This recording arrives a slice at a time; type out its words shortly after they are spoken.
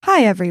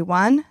Hi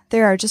everyone!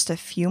 There are just a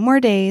few more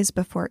days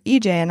before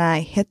EJ and I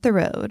hit the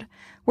road.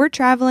 We're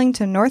traveling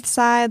to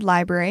Northside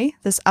Library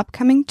this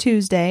upcoming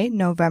Tuesday,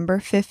 November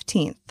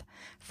 15th,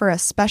 for a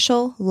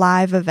special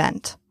live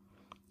event.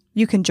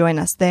 You can join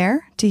us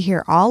there to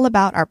hear all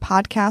about our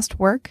podcast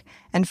work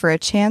and for a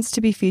chance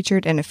to be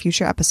featured in a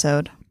future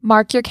episode.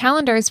 Mark your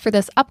calendars for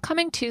this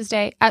upcoming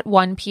Tuesday at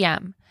 1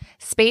 p.m.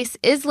 Space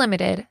is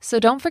limited, so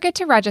don't forget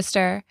to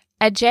register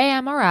at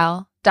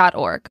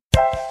jmrl.org.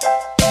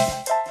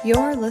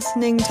 You're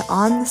listening to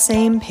On the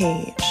Same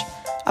Page,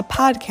 a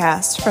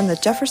podcast from the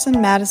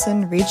Jefferson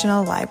Madison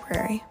Regional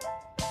Library.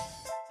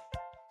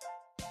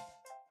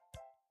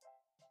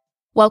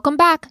 Welcome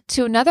back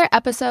to another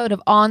episode of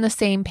On the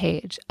Same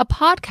Page, a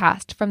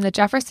podcast from the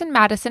Jefferson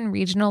Madison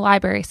Regional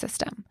Library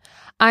System.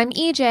 I'm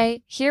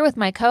EJ, here with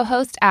my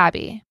co-host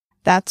Abby.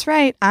 That's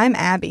right, I'm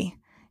Abby.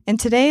 In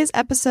today's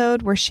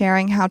episode, we're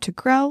sharing how to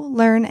grow,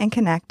 learn, and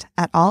connect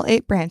at all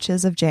 8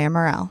 branches of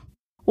JMRL.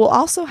 We'll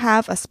also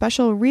have a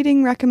special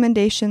reading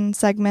recommendation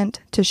segment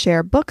to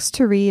share books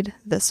to read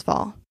this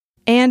fall.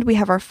 And we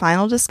have our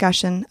final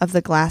discussion of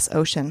The Glass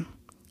Ocean.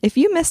 If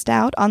you missed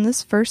out on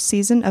this first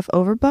season of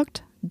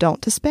Overbooked,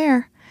 don't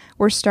despair.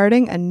 We're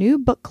starting a new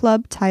book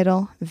club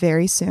title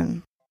very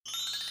soon.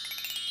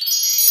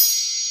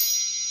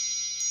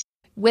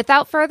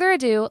 Without further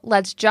ado,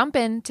 let's jump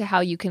into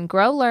how you can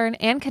grow, learn,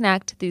 and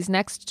connect these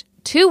next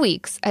 2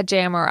 weeks at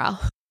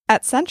JMRL.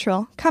 At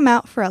Central, come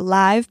out for a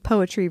live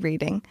poetry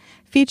reading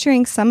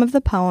featuring some of the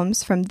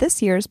poems from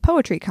this year's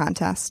poetry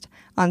contest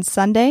on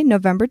Sunday,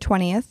 November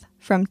 20th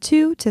from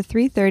 2 to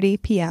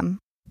 3:30 p.m.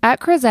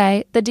 At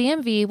Crozet, the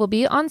DMV will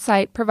be on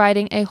site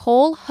providing a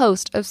whole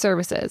host of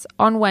services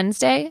on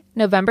Wednesday,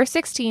 November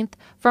 16th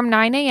from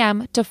 9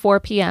 a.m. to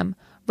 4 p.m.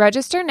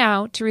 Register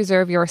now to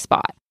reserve your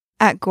spot.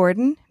 At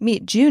Gordon,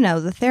 meet Juno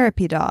the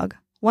therapy dog,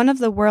 one of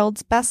the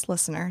world's best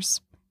listeners.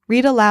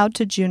 Read aloud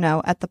to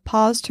Juno at the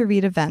Pause to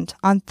Read event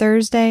on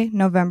Thursday,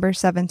 November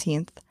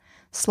 17th.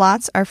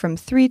 Slots are from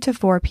 3 to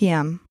 4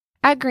 p.m.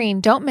 At Green,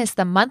 don't miss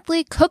the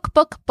monthly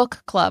Cookbook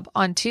Book Club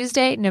on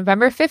Tuesday,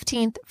 November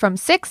 15th from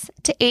 6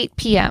 to 8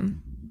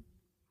 p.m.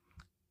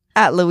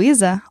 At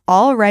Louisa,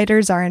 all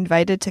writers are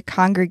invited to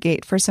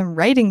congregate for some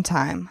writing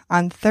time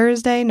on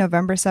Thursday,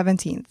 November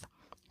 17th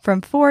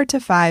from 4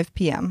 to 5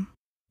 p.m.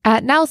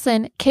 At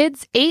Nelson,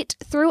 kids 8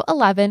 through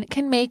 11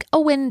 can make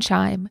a wind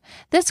chime.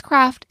 This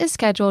craft is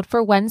scheduled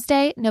for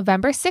Wednesday,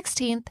 November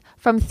 16th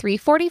from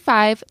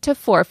 3:45 to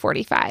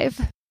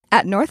 4:45.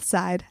 At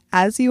Northside,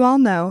 as you all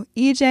know,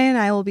 EJ and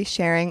I will be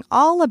sharing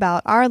all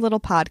about our little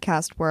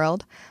podcast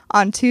world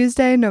on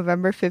Tuesday,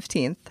 November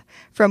 15th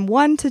from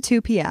 1 to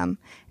 2 p.m.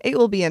 It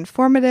will be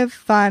informative,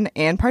 fun,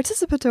 and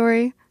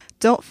participatory.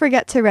 Don't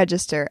forget to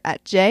register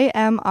at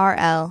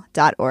jmrl.org.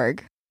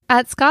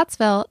 At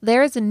Scottsville,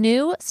 there is a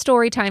new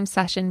Storytime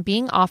session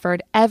being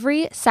offered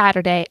every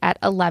Saturday at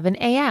 11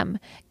 a.m.,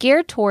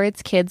 geared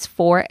towards kids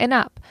 4 and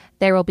up.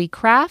 There will be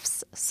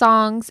crafts,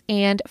 songs,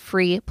 and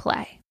free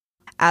play.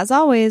 As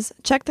always,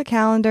 check the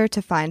calendar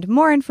to find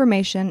more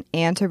information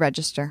and to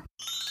register.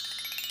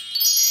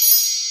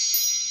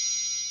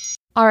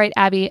 All right,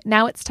 Abby,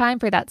 now it's time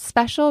for that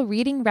special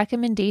reading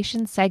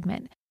recommendation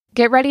segment.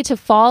 Get ready to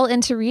fall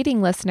into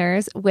reading,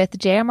 listeners, with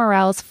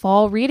JMRL's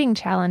Fall Reading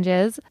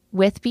Challenges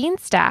with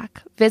Beanstack.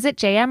 Visit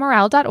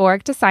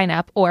jmrl.org to sign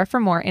up or for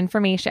more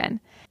information.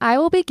 I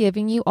will be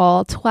giving you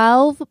all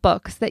 12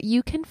 books that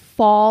you can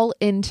fall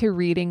into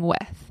reading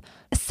with.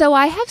 So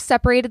I have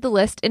separated the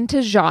list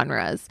into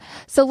genres.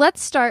 So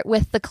let's start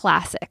with the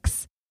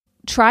classics.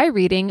 Try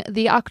reading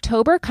The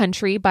October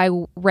Country by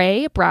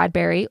Ray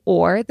Bradbury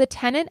or The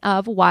Tenant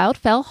of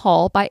Wildfell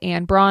Hall by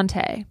Anne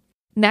Bronte.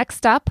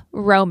 Next up,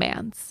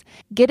 romance.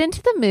 Get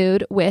into the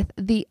mood with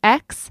The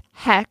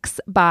Ex-Hex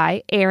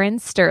by Aaron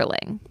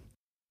Sterling.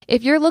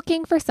 If you're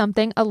looking for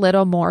something a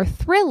little more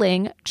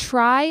thrilling,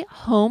 try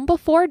Home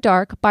Before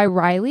Dark by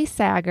Riley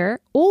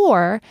Sager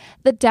or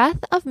The Death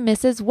of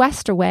Mrs.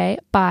 Westerway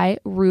by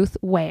Ruth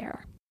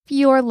Ware. If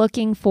you're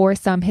looking for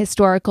some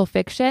historical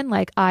fiction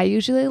like I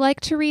usually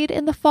like to read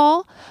in the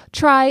fall,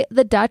 try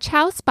The Dutch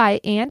House by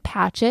Ann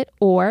Patchett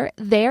or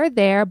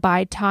There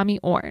by Tommy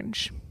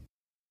Orange.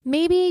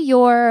 Maybe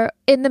you're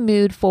in the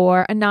mood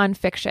for a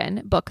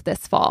nonfiction book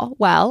this fall.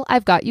 Well,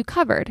 I've got you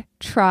covered.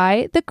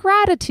 Try The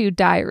Gratitude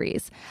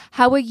Diaries,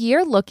 How a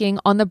Year Looking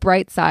on the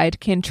Bright Side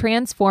Can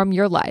Transform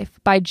Your Life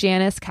by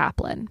Janice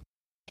Kaplan.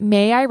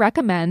 May I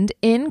recommend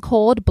In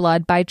Cold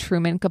Blood by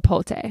Truman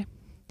Capote.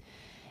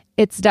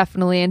 It's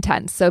definitely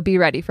intense, so be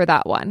ready for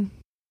that one.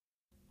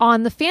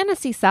 On the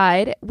fantasy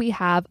side, we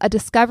have A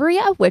Discovery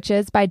of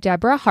Witches by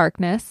Deborah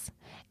Harkness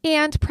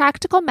and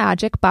Practical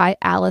Magic by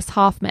Alice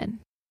Hoffman.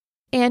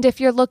 And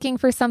if you're looking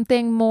for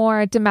something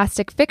more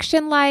domestic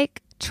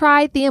fiction-like,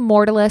 try The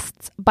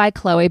Immortalists by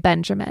Chloe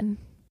Benjamin.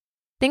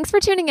 Thanks for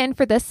tuning in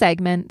for this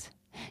segment.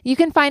 You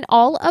can find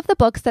all of the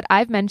books that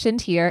I've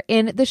mentioned here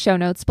in the show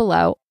notes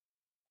below.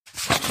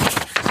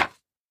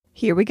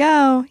 Here we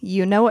go.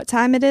 You know what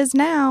time it is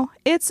now.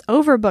 It's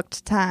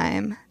Overbooked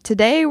time.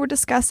 Today we're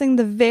discussing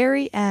the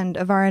very end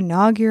of our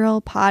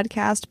inaugural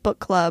podcast book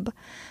club.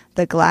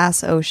 The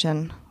Glass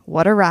Ocean.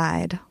 What a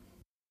ride.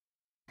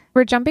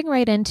 We're jumping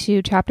right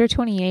into chapter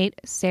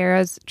 28,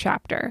 Sarah's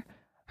chapter,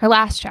 her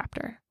last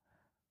chapter.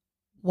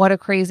 What a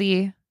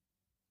crazy,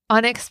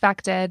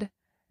 unexpected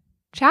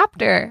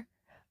chapter.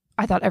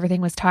 I thought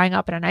everything was tying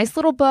up in a nice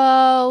little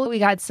bow. We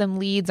got some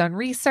leads on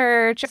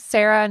research.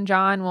 Sarah and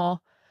John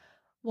will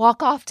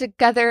walk off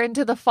together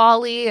into the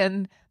folly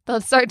and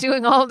they'll start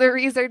doing all their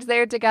research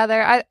there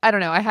together. I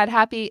don't know. I had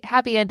happy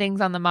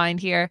endings on the mind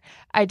here.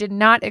 I did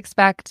not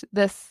expect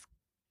this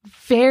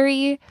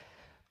very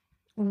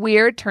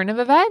weird turn of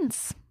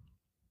events.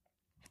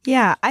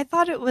 Yeah, I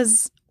thought it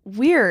was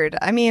weird.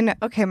 I mean,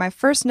 okay, my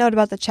first note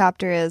about the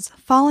chapter is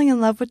falling in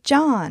love with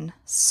John.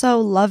 So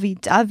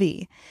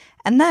lovey-dovey.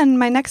 And then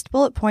my next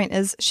bullet point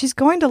is she's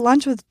going to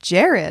lunch with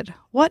Jared.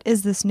 What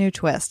is this new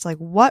twist? Like,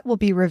 what will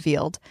be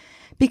revealed?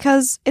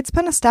 Because it's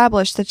been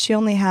established that she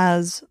only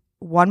has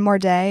one more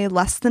day,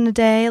 less than a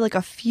day, like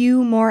a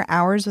few more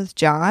hours with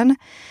John.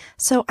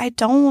 So I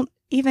don't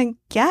even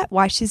get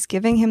why she's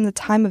giving him the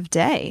time of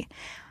day.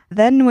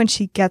 Then when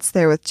she gets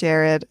there with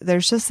Jared,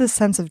 there's just this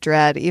sense of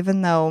dread,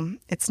 even though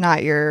it's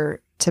not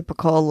your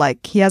typical,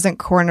 like, he hasn't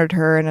cornered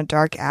her in a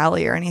dark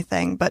alley or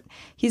anything, but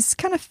he's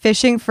kind of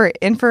fishing for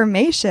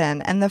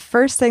information. And the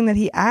first thing that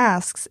he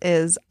asks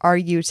is, are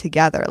you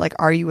together? Like,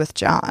 are you with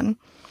John?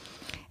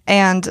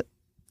 And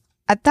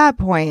at that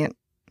point,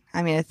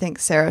 I mean, I think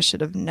Sarah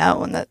should have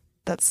known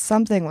that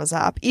something was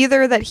up.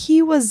 Either that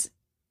he was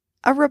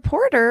a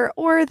reporter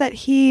or that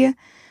he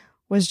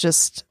was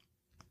just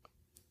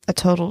a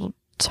total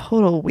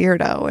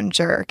weirdo and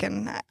jerk.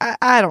 And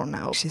I don't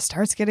know. She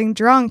starts getting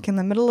drunk in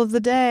the middle of the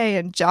day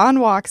and John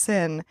walks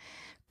in,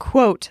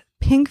 quote,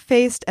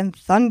 pink-faced and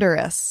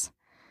thunderous.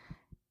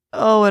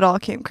 Oh, it all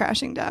came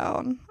crashing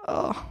down.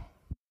 Oh.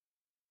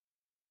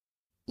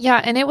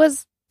 Yeah, and it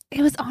was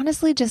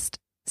honestly just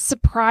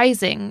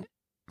surprising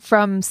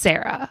from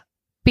Sarah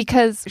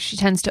because she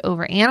tends to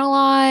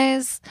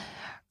overanalyze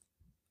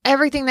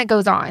everything that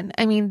goes on.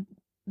 I mean,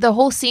 the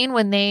whole scene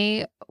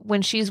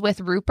when she's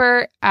with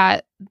Rupert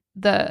at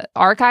the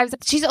archives,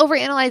 she's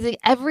overanalyzing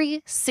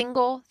every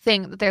single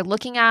thing that they're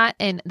looking at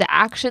and the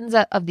actions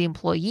of the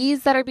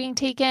employees that are being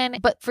taken.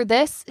 But for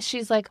this,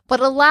 she's like, but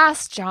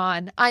alas,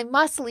 John, I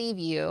must leave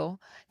you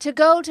to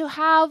go to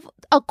have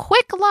a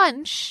quick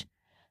lunch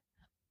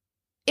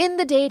in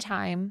the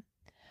daytime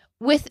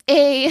with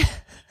a...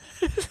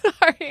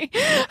 Sorry,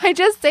 I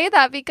just say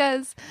that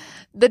because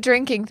the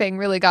drinking thing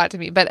really got to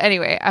me. But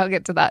anyway, I'll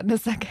get to that in a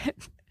second.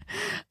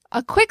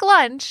 A quick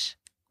lunch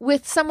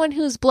with someone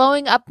who's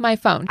blowing up my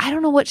phone. I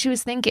don't know what she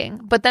was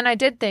thinking, but then I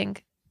did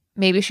think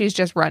maybe she's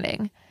just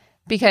running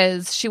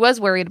because she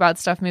was worried about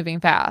stuff moving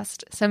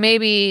fast. So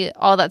maybe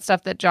all that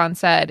stuff that John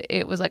said,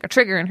 it was like a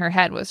trigger in her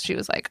head she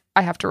was like,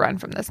 I have to run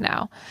from this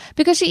now.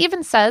 Because she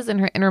even says in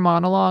her inner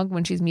monologue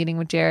when she's meeting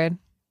with Jared,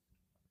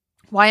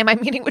 why am I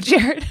meeting with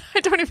Jared?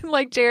 I don't even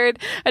like Jared.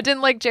 I didn't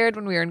like Jared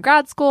when we were in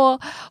grad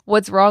school.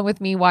 What's wrong with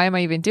me? Why am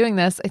I even doing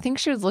this? I think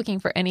she was looking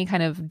for any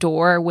kind of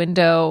door,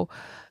 window,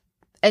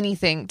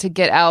 anything to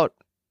get out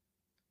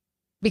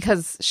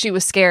because she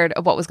was scared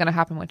of what was going to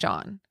happen with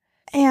John.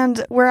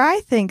 And where I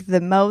think the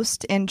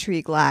most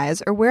intrigue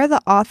lies, or where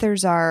the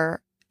authors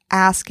are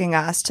asking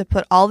us to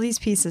put all these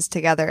pieces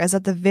together, is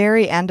at the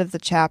very end of the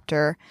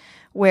chapter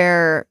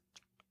where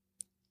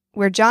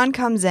John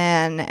comes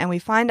in and we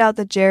find out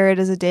that Jared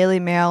is a Daily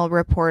Mail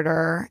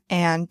reporter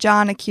and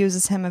John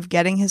accuses him of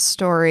getting his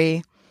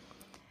story.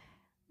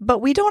 But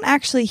we don't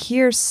actually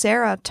hear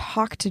Sarah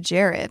talk to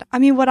Jared. I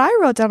mean, what I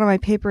wrote down on my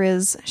paper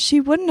is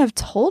she wouldn't have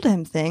told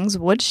him things,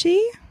 would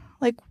she?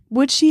 Like,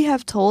 would she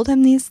have told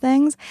him these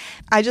things?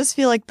 I just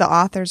feel like the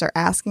authors are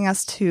asking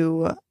us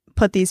to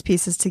put these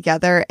pieces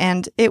together,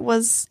 and it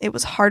was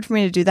hard for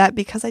me to do that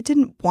because I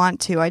didn't want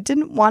to. I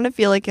didn't want to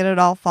feel like it had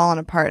all fallen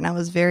apart, and I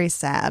was very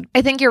sad.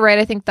 I think you're right.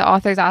 I think the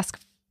authors ask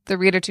the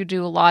reader to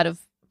do a lot of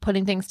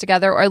putting things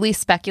together, or at least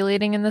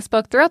speculating in this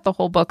book. Throughout the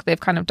whole book, they've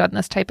kind of done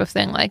this type of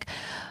thing, like,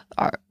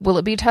 will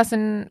it be Tess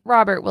and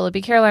Robert? Will it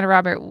be Caroline and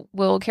Robert?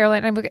 Will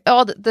Caroline and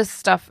all this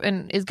stuff?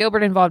 And is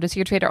Gilbert involved? Is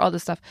he a traitor? All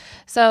this stuff.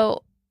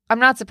 So I'm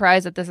not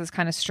surprised that this is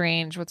kind of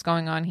strange what's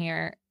going on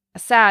here. A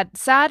sad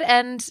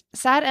end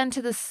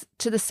to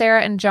the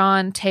Sarah and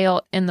John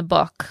tale in the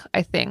book.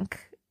 I think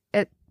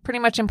it pretty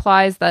much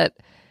implies that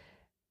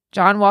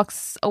John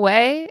walks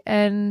away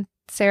and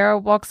Sarah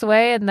walks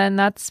away, and then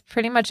that's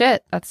pretty much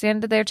it. That's the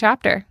end of their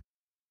chapter.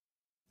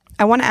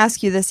 I want to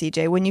ask you this,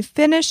 EJ. When you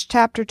finished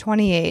chapter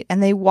 28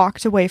 and they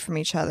walked away from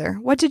each other,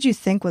 what did you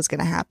think was going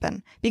to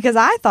happen? Because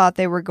I thought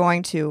they were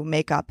going to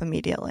make up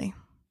immediately.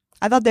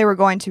 I thought they were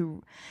going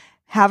to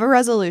have a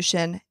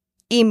resolution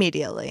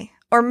immediately,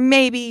 or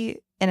maybe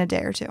in a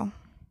day or two.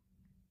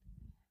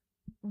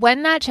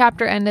 When that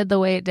chapter ended the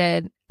way it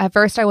did, at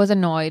first I was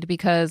annoyed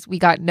because we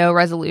got no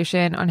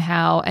resolution on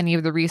how any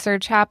of the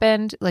research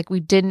happened. Like, we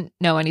didn't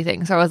know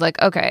anything. So I was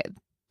like, okay,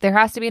 there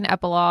has to be an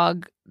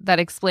epilogue that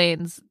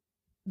explains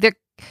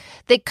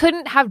they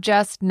couldn't have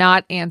just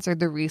not answered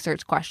the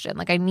research question.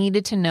 Like, I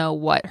needed to know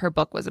what her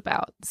book was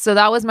about. So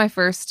that was my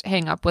first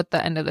hang up with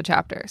the end of the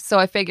chapter. So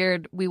I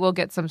figured we will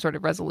get some sort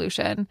of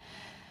resolution.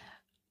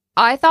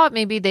 I thought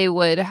maybe they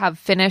would have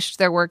finished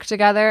their work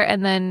together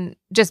and then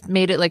just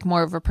made it like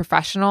more of a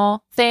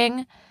professional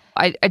thing.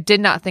 I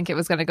did not think it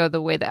was going to go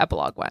the way the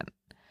epilogue went,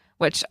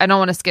 which I don't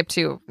want to skip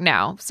to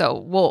now. So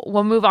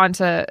we'll move on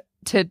to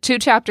two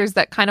chapters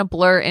that kind of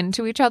blur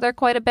into each other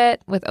quite a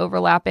bit with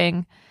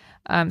overlapping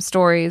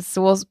stories.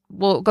 So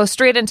we'll go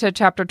straight into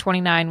chapter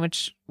 29,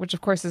 which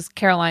of course is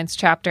Caroline's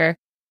chapter.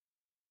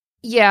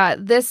 Yeah,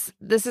 this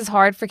is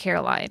hard for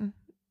Caroline.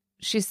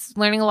 She's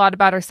learning a lot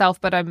about herself,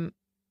 but I'm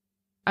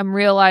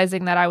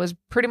realizing that I was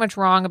pretty much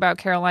wrong about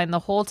Caroline the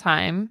whole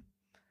time,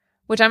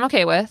 which I'm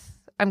okay with.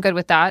 I'm good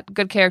with that.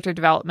 Good character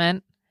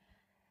development.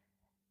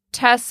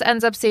 Tess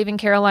ends up saving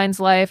Caroline's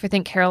life. I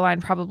think Caroline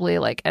probably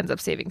like ends up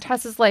saving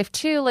Tess's life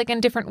too, like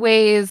in different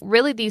ways.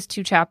 Really, these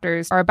two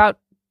chapters are about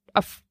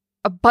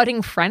a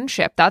budding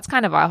friendship. That's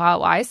kind of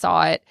how I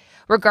saw it,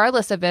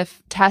 regardless of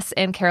if Tess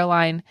and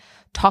Caroline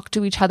talk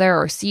to each other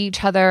or see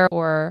each other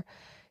or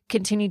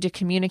continue to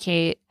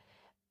communicate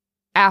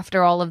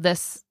after all of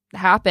this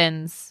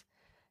happens.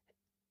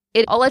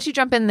 I'll let you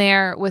jump in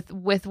there with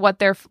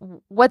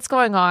what's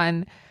going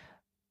on.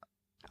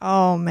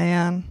 Oh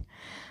man.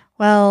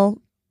 Well,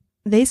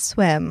 they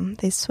swim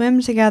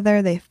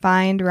together. They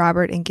find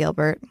Robert and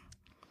Gilbert.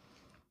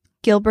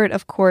 Gilbert,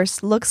 of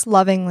course, looks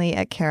lovingly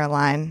at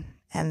Caroline,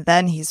 and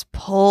then he's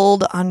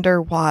pulled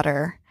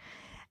underwater.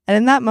 And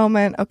in that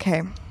moment,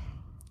 okay,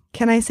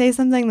 can I say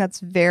something that's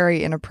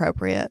very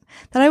inappropriate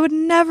that I would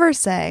never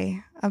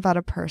say about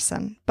a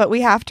person? But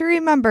we have to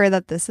remember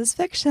that this is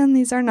fiction.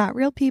 These are not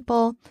real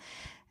people.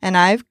 And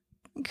I've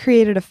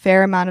created a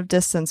fair amount of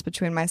distance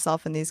between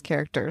myself and these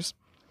characters.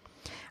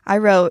 I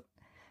wrote,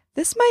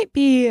 this might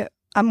be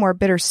a more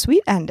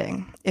bittersweet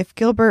ending if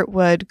Gilbert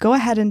would go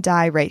ahead and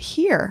die right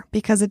here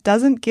because it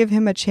doesn't give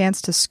him a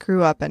chance to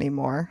screw up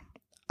anymore.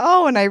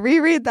 Oh, and I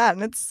reread that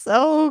and it's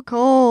so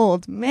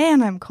cold.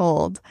 Man, I'm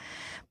cold.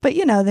 But,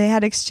 they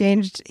had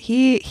exchanged,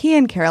 he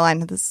and Caroline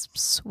had this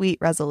sweet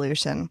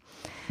resolution.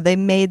 They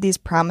made these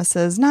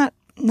promises, not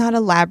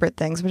elaborate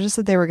things, but just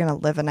that they were going to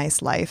live a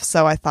nice life.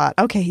 So I thought,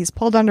 okay, he's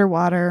pulled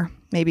underwater.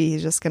 Maybe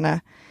he's just going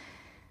to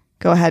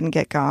go ahead and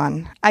get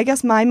gone. I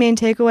guess my main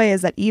takeaway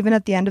is that even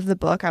at the end of the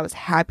book, I was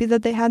happy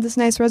that they had this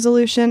nice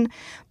resolution,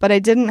 but I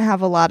didn't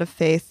have a lot of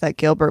faith that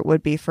Gilbert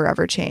would be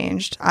forever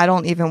changed. I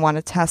don't even want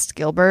to test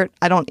Gilbert.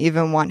 I don't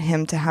even want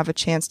him to have a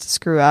chance to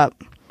screw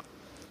up.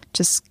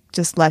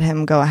 Just let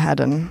him go ahead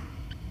and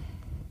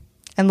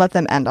let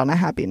them end on a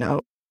happy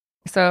note.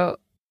 So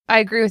I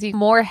agree with you.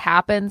 More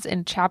happens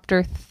in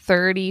chapter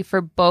 30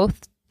 for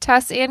both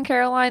Tess and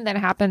Caroline than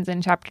happens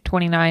in chapter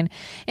 29.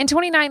 In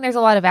 29, there's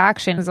a lot of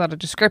action. There's a lot of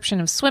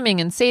description of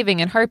swimming and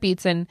saving and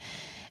heartbeats and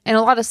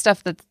a lot of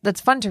stuff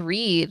that's fun to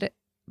read,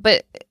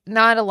 but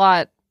not a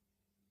lot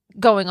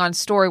going on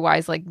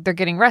story-wise. Like, they're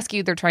getting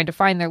rescued. They're trying to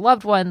find their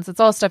loved ones. It's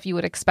all stuff you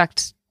would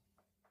expect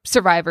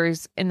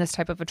survivors in this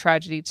type of a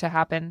tragedy to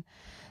happen.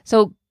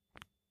 So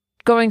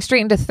going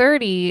straight into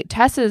 30,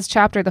 Tess's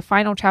chapter, the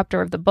final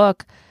chapter of the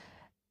book,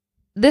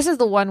 this is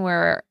the one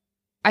where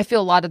I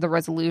feel a lot of the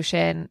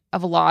resolution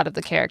of a lot of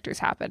the characters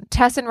happen.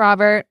 Tess and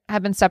Robert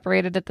have been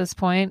separated at this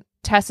point.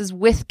 Tess is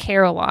with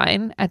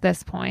Caroline at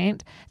this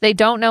point. They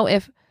don't know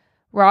if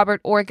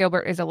Robert or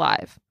Gilbert is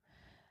alive.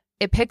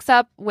 It picks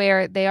up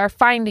where they are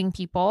finding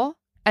people,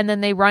 and then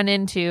they run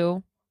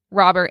into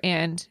Robert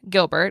and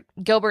Gilbert.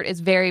 Gilbert is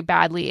very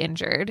badly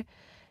injured.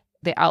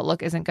 The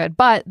outlook isn't good,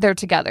 but they're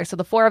together. So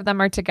the four of them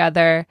are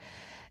together.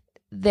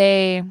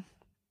 They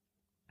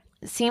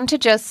seem to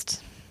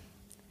just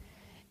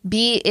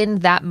be in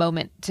that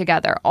moment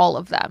together, all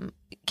of them.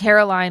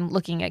 Caroline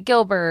looking at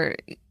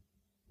Gilbert,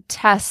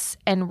 Tess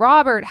and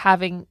Robert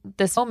having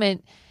this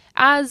moment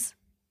as,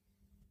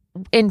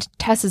 in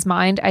Tess's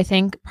mind, I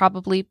think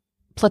probably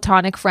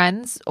platonic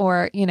friends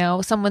or,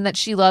 someone that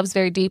she loves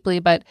very deeply,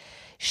 but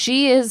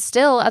she is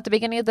still at the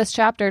beginning of this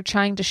chapter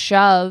trying to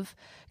shove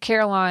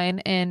Caroline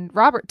and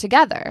Robert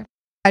together.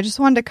 I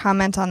just wanted to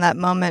comment on that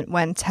moment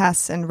when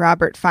Tess and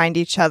Robert find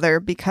each other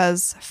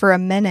because for a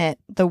minute,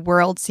 the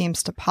world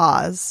seems to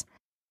pause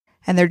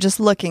and they're just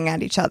looking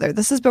at each other.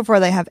 This is before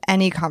they have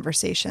any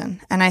conversation.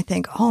 And I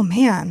think, oh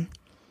man,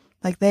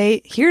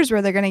 here's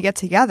where they're going to get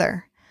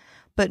together.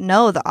 But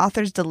no, the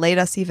authors delayed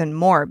us even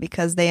more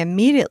because they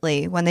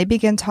immediately, when they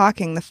begin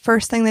talking, the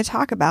first thing they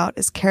talk about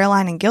is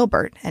Caroline and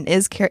Gilbert. And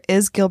is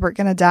Gilbert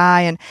going to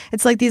die? And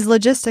it's like these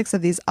logistics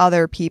of these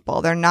other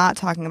people. They're not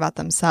talking about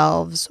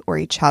themselves or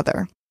each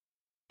other.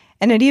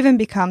 And it even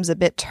becomes a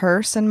bit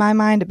terse in my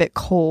mind, a bit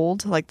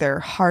cold, like they're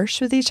harsh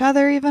with each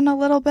other even a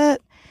little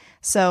bit.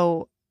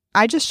 So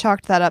I just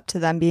chalked that up to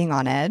them being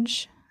on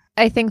edge.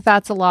 I think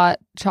that's a lot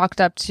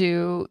chalked up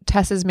to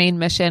Tess's main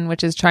mission,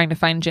 which is trying to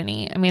find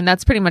Ginny. I mean,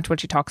 that's pretty much what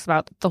she talks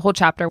about the whole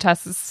chapter.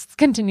 Tess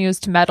continues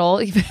to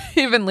meddle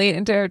even late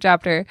into her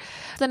chapter.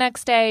 The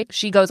next day,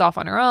 she goes off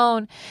on her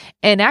own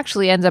and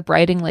actually ends up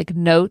writing like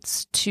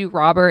notes to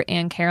Robert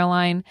and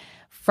Caroline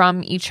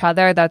from each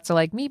other that's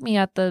like, meet me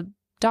at the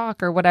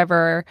dock or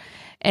whatever.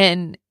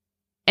 And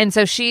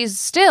so she's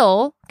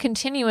still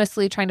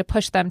continuously trying to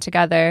push them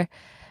together.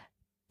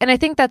 And I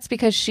think that's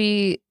because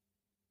she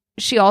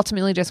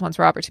ultimately just wants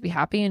Robert to be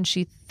happy, and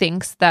she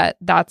thinks that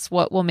that's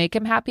what will make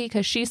him happy,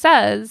 because she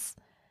says,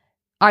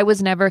 I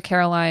was never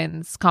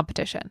Caroline's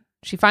competition.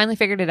 She finally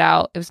figured it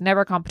out. It was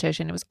never a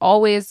competition. It was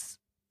always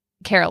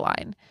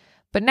Caroline.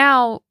 But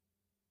now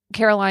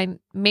Caroline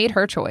made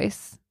her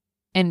choice,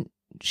 and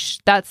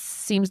that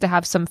seems to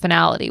have some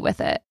finality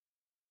with it.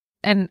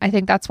 And I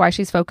think that's why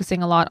she's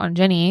focusing a lot on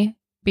Ginny,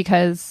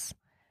 because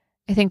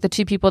I think the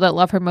two people that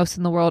love her most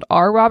in the world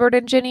are Robert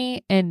and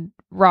Ginny, and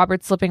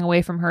Robert's slipping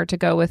away from her to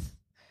go with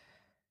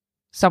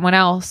someone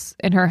else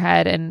in her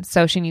head. And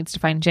so she needs to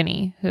find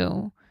Ginny,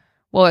 who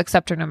will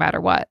accept her no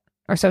matter what,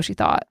 or so she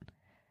thought.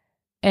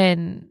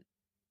 And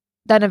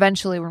then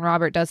eventually when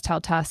Robert does tell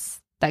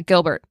Tess that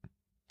Gilbert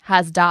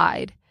has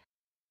died,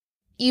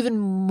 even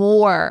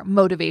more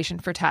motivation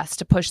for Tess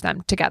to push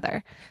them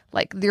together.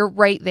 Like, they're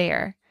right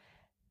there.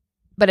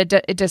 But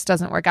it just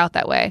doesn't work out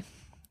that way.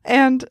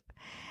 And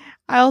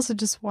I also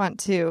just want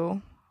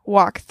to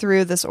walk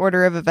through this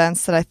order of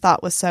events that I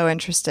thought was so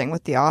interesting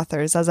with the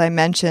authors. As I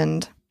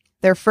mentioned,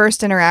 their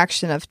first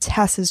interaction of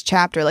Tess's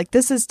chapter, like,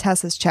 this is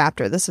Tess's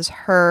chapter. This is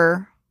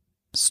her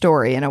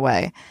story in a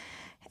way.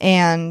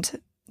 And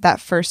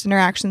that first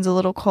interaction's a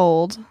little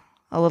cold,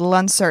 a little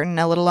uncertain,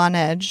 a little on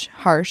edge,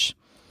 harsh.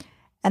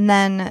 And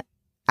then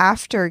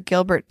after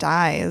Gilbert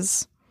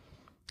dies,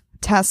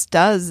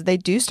 they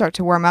do start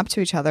to warm up to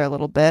each other a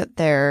little bit.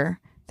 They're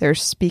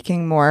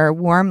speaking more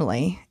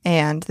warmly,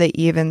 and they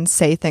even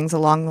say things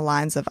along the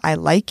lines of, I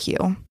like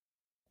you.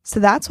 So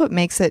that's what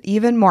makes it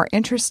even more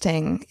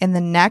interesting in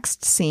the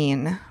next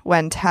scene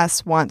when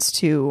Tess wants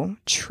to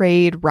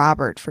trade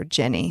Robert for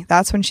Ginny.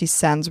 That's when she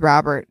sends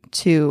Robert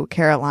to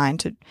Caroline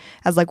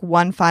as like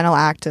one final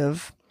act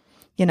of,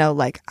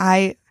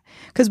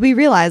 because we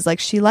realize like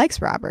she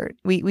likes Robert.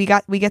 We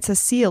get to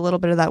see a little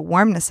bit of that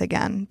warmness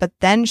again, but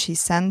then she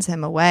sends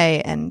him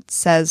away and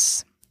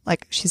says,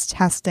 like, she's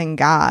testing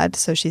God.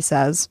 So she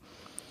says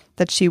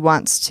that she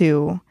wants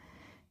to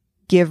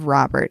give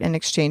Robert in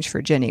exchange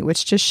for Ginny,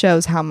 which just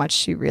shows how much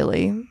she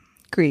really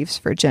grieves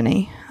for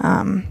Ginny.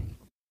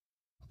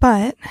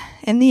 But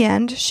in the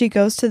end, she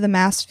goes to the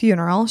mass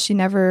funeral. She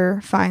never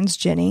finds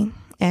Ginny,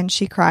 and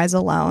she cries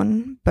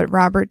alone. But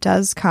Robert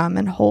does come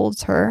and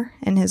holds her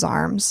in his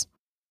arms.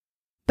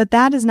 But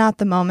that is not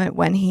the moment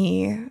when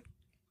he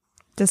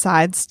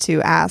decides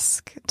to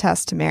ask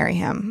Tess to marry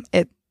him.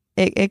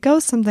 It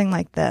goes something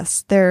like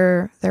this.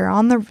 They're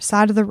on the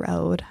side of the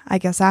road, I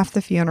guess, after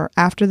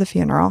the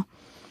funeral.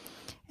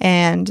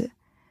 And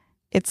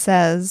it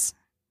says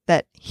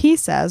that he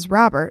says,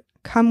 Robert,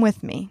 come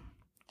with me,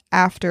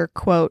 after,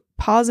 quote,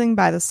 pausing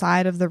by the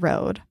side of the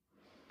road.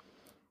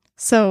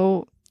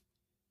 So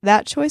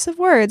that choice of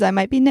words, I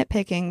might be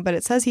nitpicking, but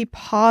it says he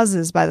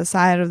pauses by the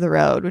side of the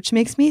road, which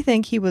makes me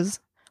think he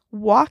was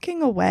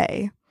walking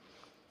away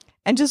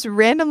and just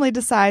randomly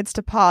decides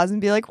to pause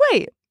and be like,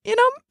 wait, maybe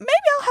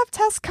I'll have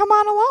Tess come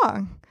on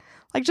along.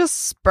 Like,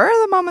 just spur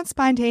of the moment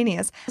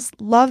spontaneous.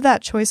 Just love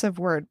that choice of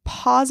word,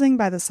 pausing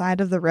by the side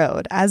of the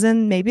road, as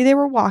in maybe they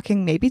were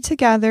walking, maybe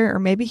together, or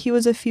maybe he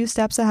was a few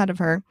steps ahead of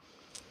her.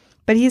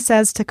 But he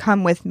says to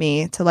come with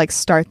me to like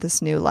start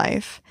this new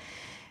life,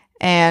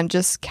 and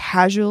just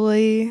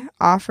casually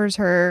offers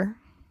her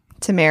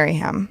to marry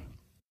him.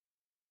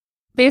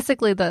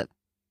 Basically,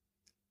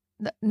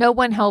 no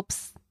one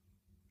helps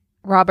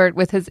Robert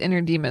with his inner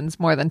demons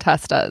more than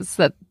Tess does.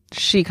 That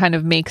she kind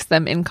of makes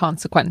them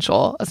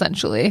inconsequential,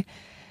 essentially.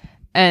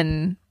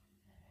 And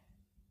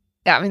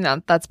yeah, I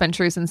mean, that's been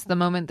true since the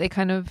moment they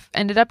kind of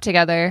ended up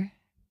together.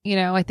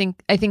 I think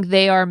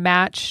they are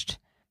matched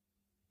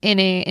in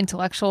a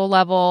intellectual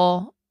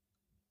level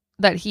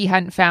that he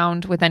hadn't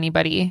found with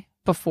anybody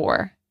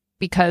before,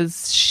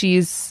 because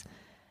she's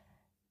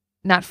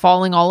not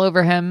falling all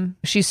over him.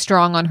 She's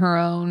strong on her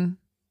own.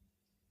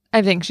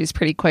 I think she's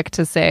pretty quick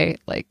to say,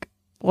 like,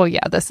 well,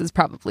 yeah, this is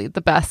probably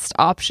the best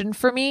option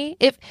for me.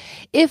 If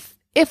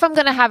I'm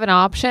going to have an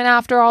option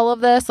after all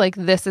of this, like,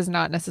 this is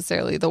not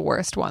necessarily the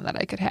worst one that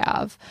I could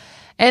have.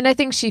 And I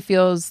think she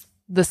feels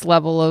this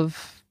level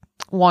of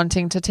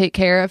wanting to take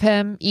care of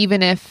him,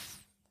 even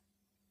if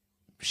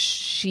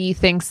she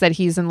thinks that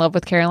he's in love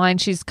with Caroline,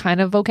 she's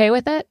kind of okay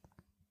with it.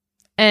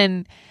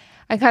 And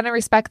I kind of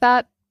respect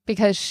that,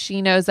 because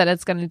she knows that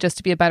it's going to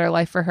just be a better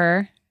life for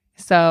her.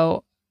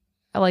 So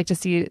I like to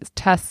see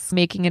Tess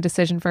making a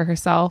decision for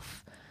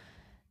herself.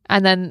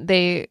 And then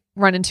they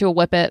run into a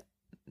whippet.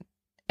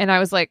 And I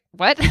was like,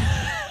 what?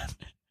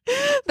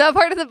 That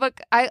part of the book,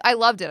 I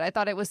loved it. I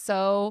thought it was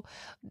so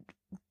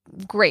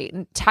great.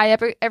 And tie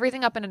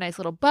everything up in a nice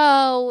little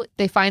bow.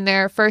 They find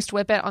their first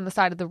whippet on the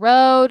side of the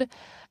road.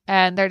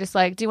 And they're just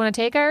like, do you want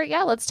to take her?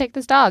 Yeah, let's take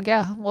this dog.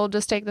 Yeah, we'll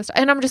just take this.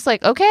 And I'm just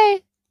like,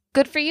 okay,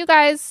 good for you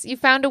guys. You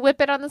found a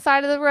whippet on the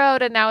side of the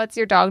road, and now it's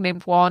your dog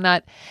named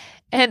Walnut.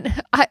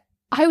 And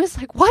I was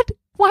like, what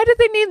Why did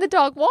they name the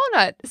dog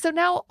Walnut? So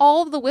now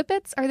all of the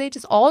Whippets, are they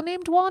just all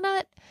named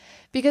Walnut?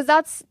 Because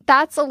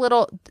that's a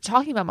little,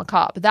 talking about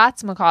macabre,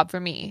 that's macabre for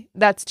me.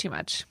 That's too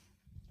much.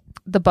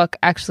 The book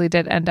actually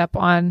did end up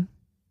on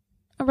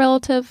a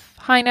relative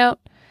high note.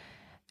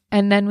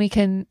 And then we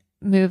can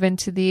move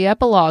into the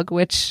epilogue,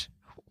 which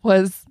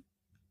was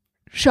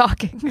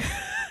shocking,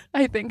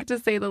 I think, to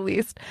say the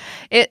least.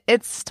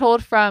 It's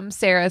told from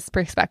Sarah's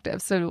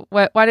perspective. So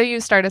why don't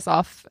you start us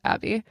off,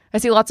 Abby? I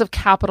see lots of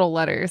capital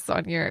letters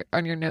on your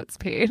notes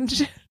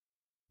page.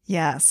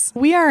 Yes.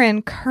 We are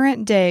in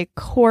current day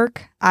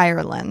Cork,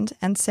 Ireland,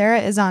 and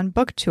Sarah is on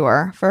book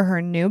tour for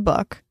her new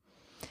book.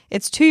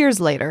 It's 2 years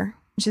later.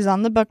 She's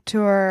on the book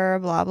tour,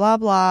 blah, blah,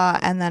 blah.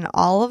 And then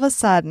all of a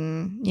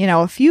sudden,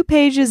 a few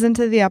pages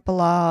into the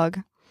epilogue,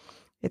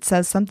 it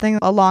says something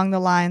along the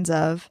lines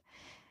of,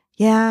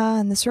 yeah,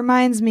 and this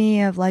reminds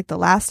me of like the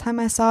last time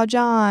I saw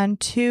John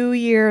 2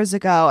 years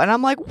ago. And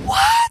I'm like,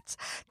 what?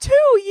 2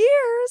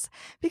 years?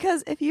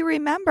 Because if you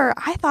remember,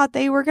 I thought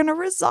they were going to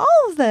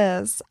resolve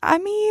this. I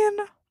mean,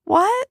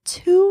 what?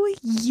 2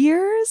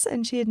 years?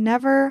 And she had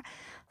never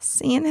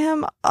seen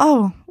him?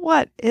 Oh,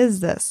 what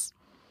is this?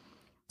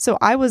 So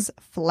I was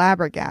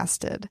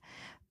flabbergasted.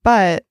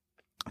 But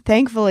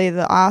thankfully,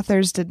 the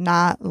authors did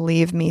not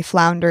leave me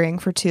floundering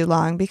for too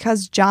long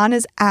because John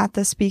is at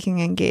the speaking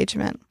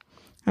engagement.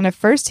 And at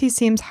first he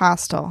seems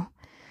hostile,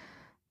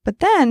 but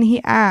then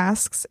he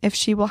asks if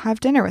she will have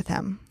dinner with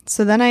him.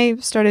 So then I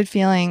started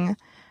feeling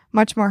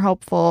much more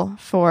hopeful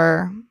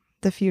for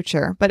the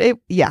future. But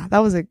that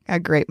was a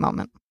great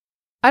moment.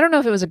 I don't know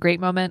if it was a great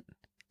moment.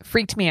 It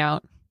freaked me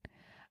out.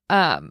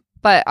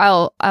 But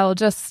I'll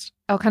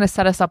kind of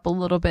set us up a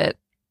little bit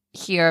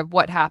here of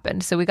what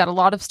happened. So we got a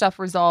lot of stuff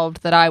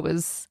resolved that I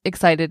was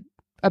excited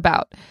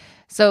about.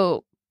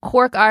 So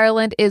Cork,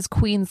 Ireland is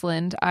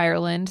Queensland,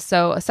 Ireland.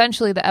 So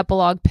essentially the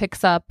epilogue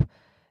picks up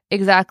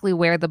exactly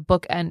where the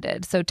book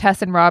ended. So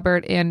Tess and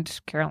Robert and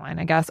Caroline,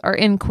 I guess, are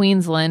in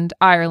Queensland,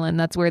 Ireland.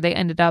 That's where they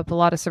ended up. A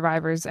lot of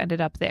survivors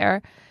ended up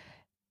there.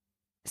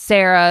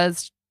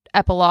 Sarah's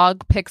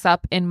epilogue picks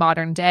up in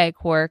modern day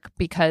Cork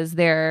because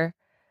their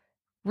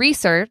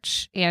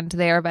research and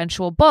their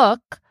eventual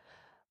book,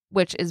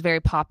 which is very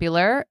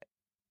popular,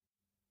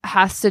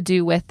 has to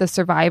do with the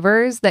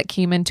survivors that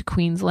came into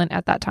Queensland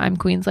at that time,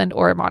 Queensland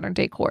or modern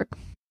day Cork.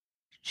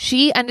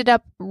 She ended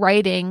up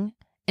writing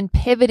and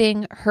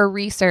pivoting her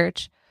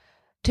research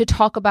to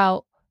talk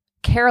about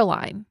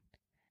Caroline.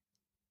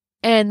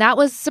 And that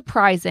was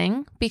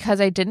surprising because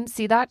I didn't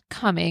see that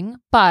coming,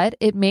 but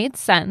it made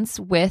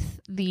sense with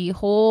the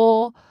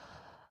whole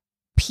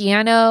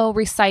piano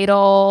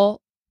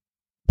recital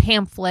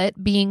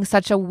pamphlet being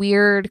such a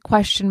weird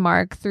question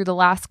mark through the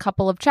last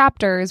couple of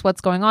chapters.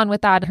 What's going on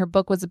with that? Her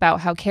book was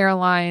about how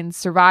Caroline's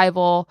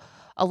survival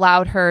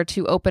allowed her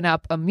to open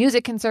up a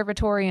music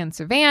conservatory in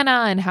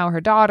Savannah and how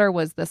her daughter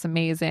was this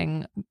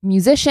amazing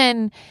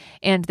musician.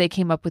 And they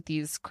came up with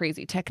these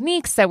crazy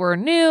techniques that were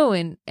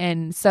new.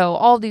 And so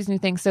all these new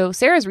things. So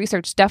Sarah's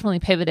research definitely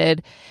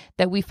pivoted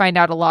that we find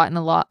out a lot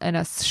in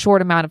a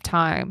short amount of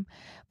time.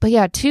 But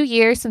yeah, 2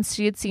 years since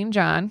she had seen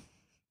John.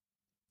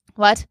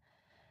 What?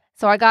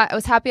 So I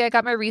was happy I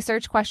got my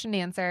research question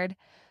answered.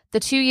 The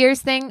 2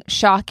 years thing,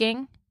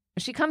 shocking.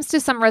 She comes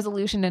to some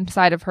resolution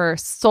inside of her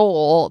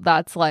soul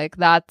that's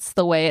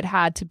the way it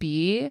had to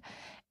be.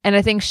 And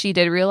I think she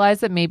did realize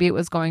that maybe it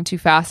was going too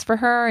fast for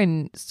her.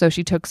 And so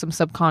she took some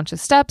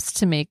subconscious steps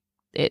to make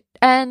it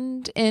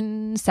end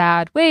in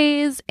sad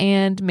ways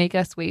and make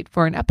us wait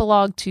for an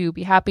epilogue to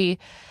be happy.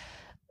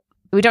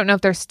 We don't know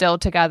if they're still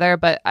together,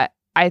 but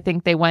I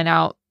think they went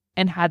out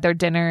and had their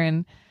dinner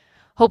and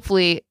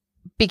hopefully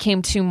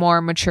became two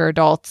more mature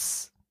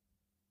adults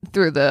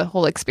through the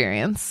whole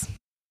experience.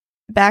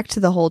 Back to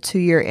the whole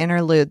 2-year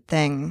interlude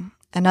thing.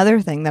 Another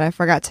thing that I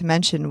forgot to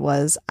mention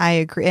was I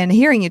agree. And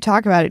hearing you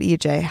talk about it,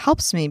 EJ,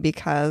 helps me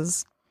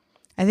because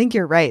I think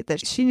you're right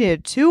that she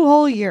needed 2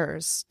 whole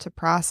years to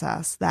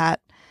process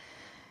that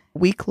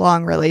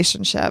week-long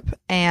relationship.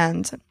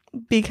 And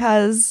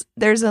because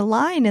there's a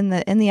line in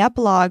the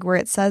epilogue where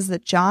it says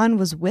that John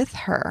was with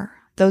her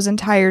those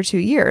entire 2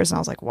 years. And I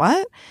was like,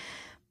 what?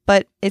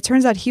 But it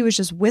turns out he was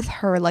just with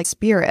her like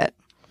spirit.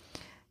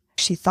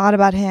 She thought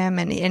about him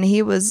and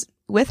he was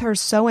with her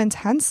so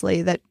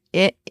intensely that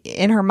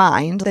in her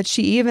mind that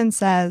she even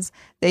says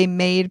they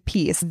made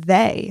peace.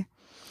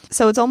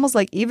 So it's almost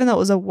like even though it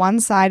was a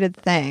one-sided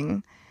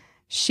thing,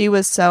 she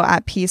was so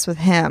at peace with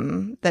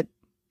him that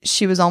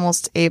she was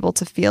almost able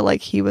to feel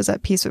like he was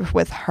at peace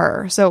with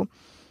her. So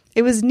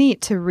it was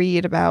neat to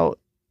read about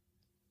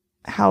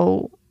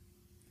how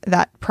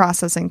that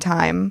processing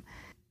time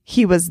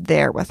he was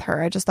there with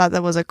her. I just thought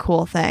that was a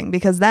cool thing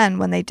because then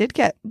when they did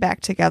get back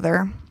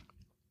together,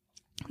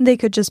 they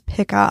could just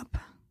pick up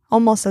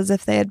almost as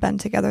if they had been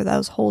together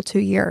those whole 2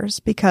 years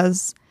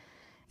because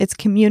it's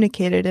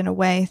communicated in a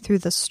way through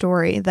the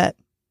story that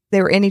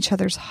they were in each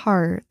other's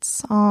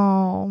hearts.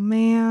 Oh,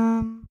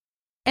 man.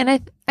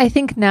 And I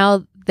think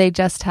now they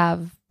just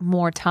have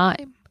more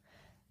time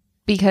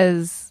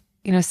because,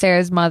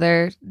 Sarah's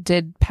mother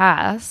did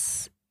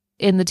pass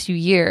in the 2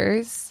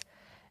 years.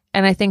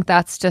 And I think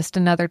that's just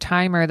another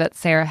timer that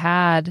Sarah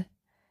had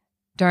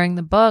during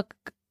the book,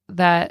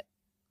 that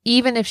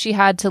even if she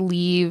had to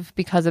leave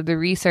because of the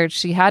research,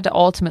 she had to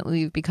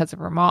ultimately leave because of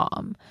her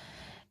mom.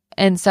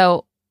 And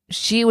so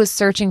she was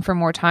searching for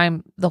more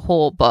time the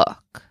whole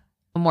book,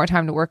 more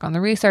time to work on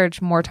the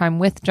research, more time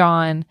with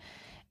John.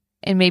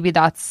 And maybe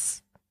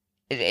that's,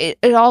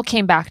 it all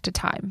came back to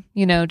time,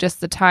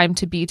 just the time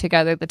to be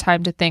together, the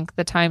time to think,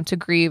 the time to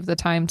grieve, the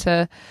time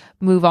to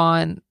move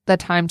on, the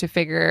time to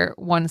figure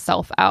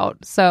oneself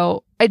out.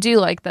 So I do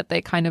like that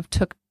they kind of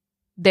took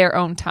their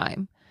own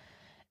time.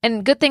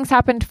 And good things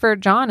happened for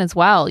John as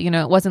well.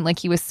 It wasn't like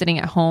he was sitting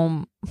at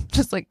home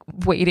just like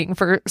waiting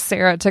for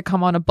Sarah to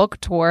come on a book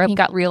tour. He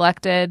got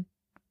reelected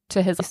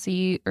to his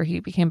seat, or he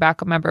became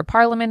back a member of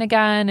parliament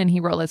again, and he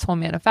wrote his whole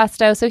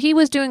manifesto. So he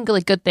was doing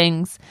like good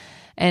things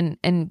and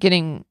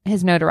getting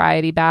his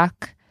notoriety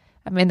back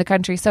in the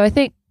country. So I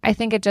think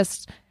it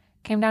just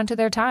came down to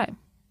their time.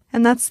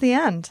 And that's the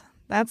end.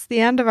 That's the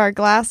end of our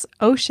Glass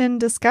Ocean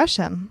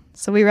discussion.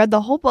 So we read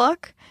the whole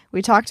book.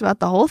 We talked about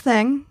the whole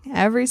thing,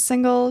 every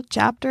single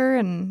chapter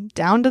and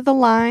down to the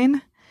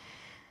line.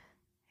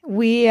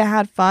 We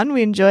had fun.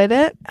 We enjoyed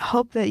it.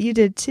 Hope that you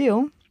did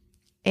too.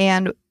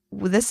 And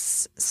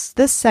this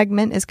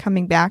segment is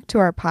coming back to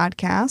our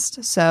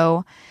podcast.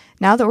 So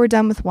now that we're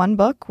done with one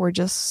book, we're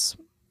just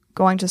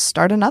going to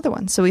start another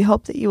one. So we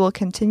hope that you will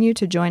continue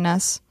to join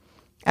us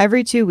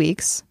every 2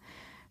 weeks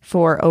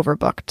for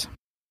Overbooked.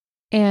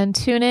 And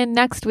tune in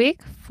next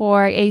week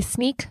for a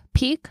sneak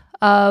peek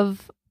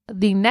of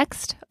the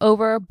next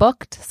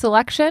Overbooked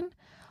selection,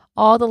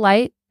 All the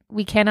Light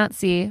We Cannot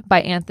See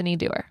by Anthony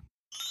Doerr.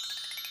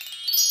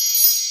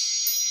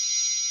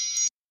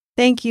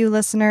 Thank you,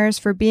 listeners,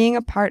 for being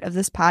a part of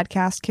this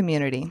podcast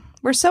community.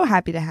 We're so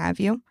happy to have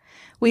you.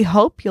 We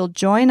hope you'll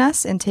join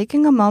us in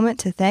taking a moment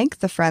to thank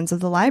the Friends of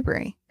the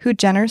Library, who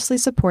generously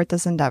support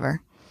this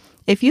endeavor.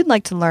 If you'd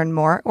like to learn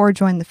more or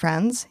join the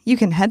Friends, you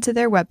can head to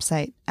their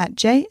website at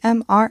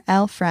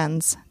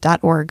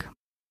jmrlfriends.org.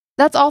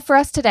 That's all for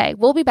us today.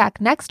 We'll be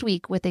back next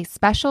week with a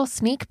special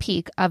sneak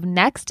peek of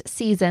next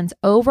season's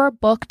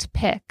Overbooked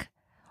pick,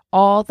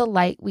 All the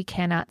Light We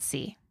Cannot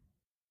See.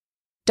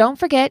 Don't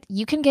forget,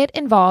 you can get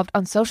involved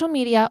on social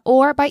media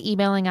or by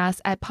emailing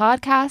us at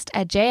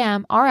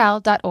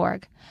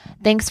podcast@jmrl.org.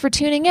 Thanks for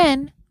tuning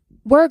in.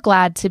 We're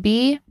glad to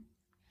be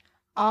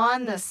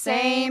on the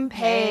same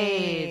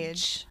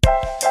page.